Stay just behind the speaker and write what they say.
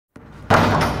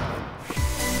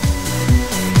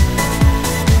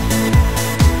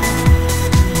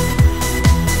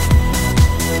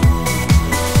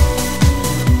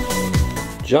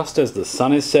Just as the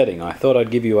sun is setting, I thought I'd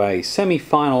give you a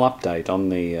semi-final update on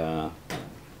the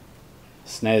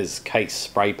SNES case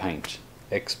spray paint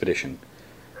expedition.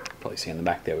 Probably see in the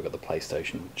back there we've got the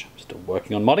PlayStation, which I'm still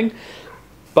working on modding.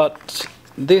 But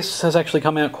this has actually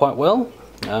come out quite well,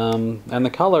 and the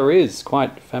colour is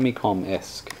quite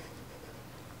Famicom-esque.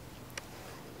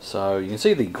 So you can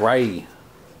see the grey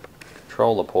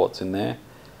controller ports in there.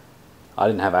 I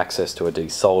didn't have access to a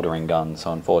desoldering gun,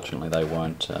 so unfortunately they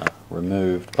weren't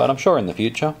removed. But I'm sure in the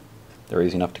future they're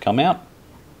easy enough to come out.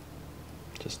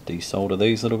 Just desolder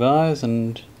these little guys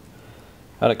and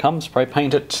out it comes. Spray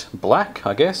paint it black,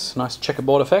 I guess. Nice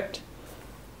checkerboard effect.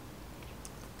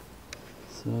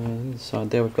 So inside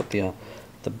there we've got the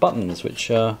buttons, which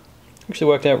actually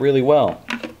worked out really well.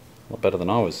 A lot better than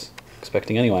I was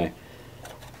expecting anyway.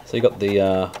 So you got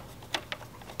the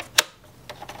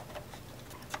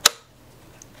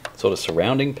sort of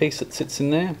surrounding piece that sits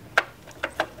in there.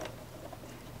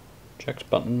 Eject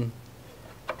button.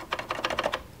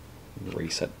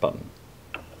 Reset button.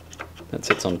 That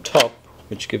sits on top,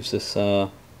 which gives us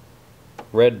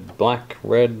red, black,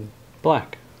 red,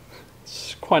 black.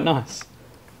 It's quite nice.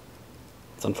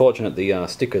 It's unfortunate the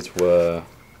stickers were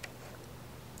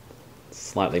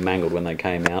slightly mangled when they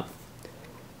came out.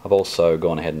 I've also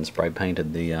gone ahead and spray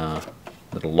painted the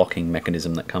little locking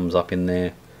mechanism that comes up in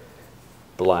there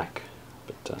black,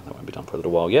 but that won't be done for a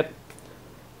little while yet.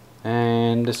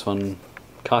 And this one,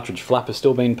 cartridge flap has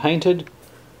still been painted.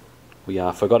 We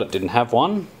forgot it didn't have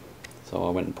one, so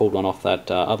I went and pulled one off that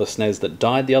other SNES that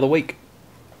died the other week.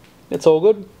 It's all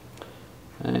good.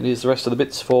 And here's the rest of the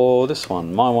bits for this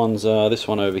one. My one's this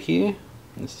one over here.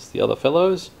 This is the other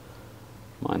fellows.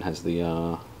 Mine has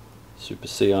the Super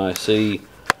CIC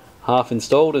half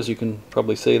installed, as you can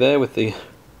probably see there, with the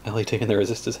LED and the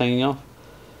resistors hanging off.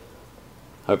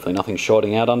 Hopefully nothing's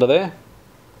shorting out under there.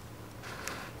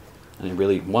 And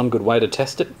really one good way to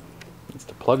test it is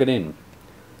to plug it in.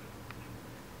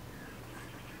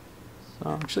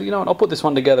 So actually, you know what, I'll put this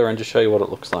one together and just show you what it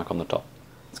looks like on the top.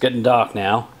 It's getting dark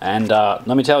now, and let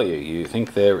me tell you, you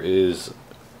think there is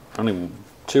only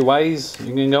two ways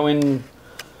you can go in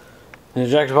an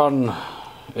eject button.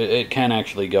 It can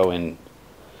actually go in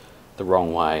the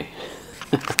wrong way,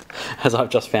 as I've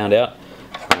just found out.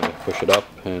 I'm going to push it up,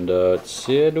 and it's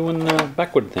doing the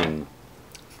backward thing.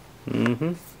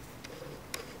 And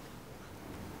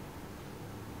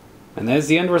there's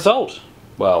the end result.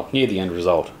 Well, near the end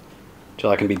result. Till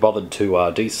I can be bothered to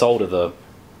desolder the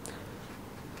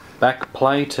back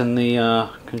plate and the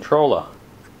controller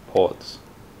ports.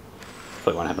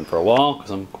 Hopefully it won't happen for a while,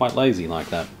 because I'm quite lazy like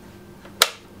that.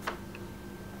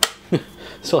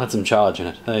 Still had some charge in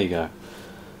it. There you go.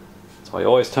 That's why you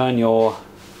always turn your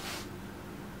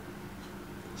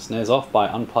SNES off by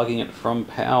unplugging it from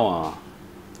power.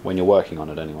 When you're working on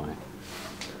it anyway.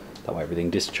 That way everything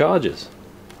discharges.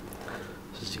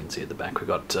 So as you can see at the back we've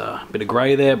got a bit of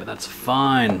grey there, but that's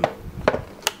fine.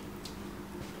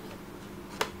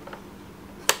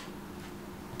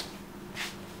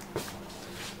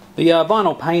 The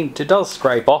vinyl paint, it does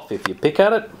scrape off if you pick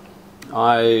at it.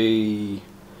 I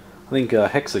think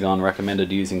Hexagon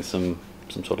recommended using some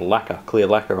sort of lacquer, clear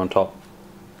lacquer on top.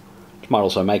 Which might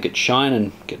also make it shine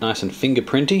and get nice and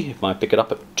fingerprinty if I pick it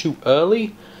up too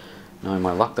early. Knowing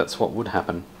my luck, that's what would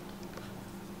happen.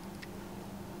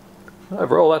 But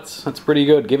overall, that's pretty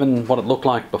good given what it looked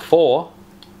like before.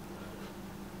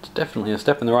 It's definitely a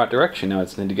step in the right direction. Now I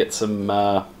just need to get some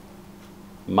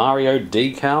Mario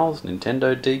decals,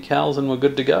 Nintendo decals, and we're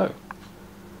good to go.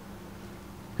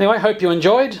 Anyway, hope you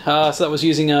enjoyed. So that was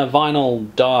using a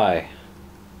vinyl dye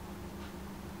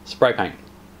spray paint.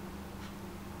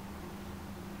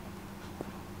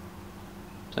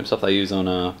 Same stuff they use on,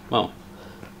 well,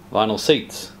 vinyl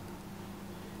seats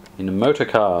in motor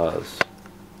cars.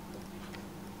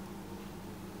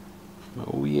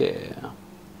 Oh yeah.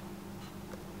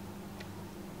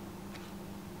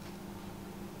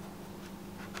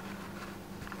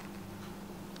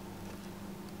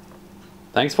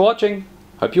 Thanks for watching.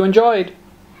 Hope you enjoyed.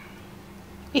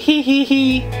 Hee hee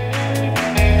hee.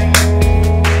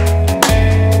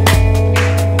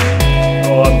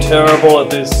 Oh, I'm terrible at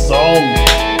this song.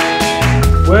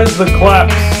 Where's the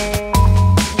claps?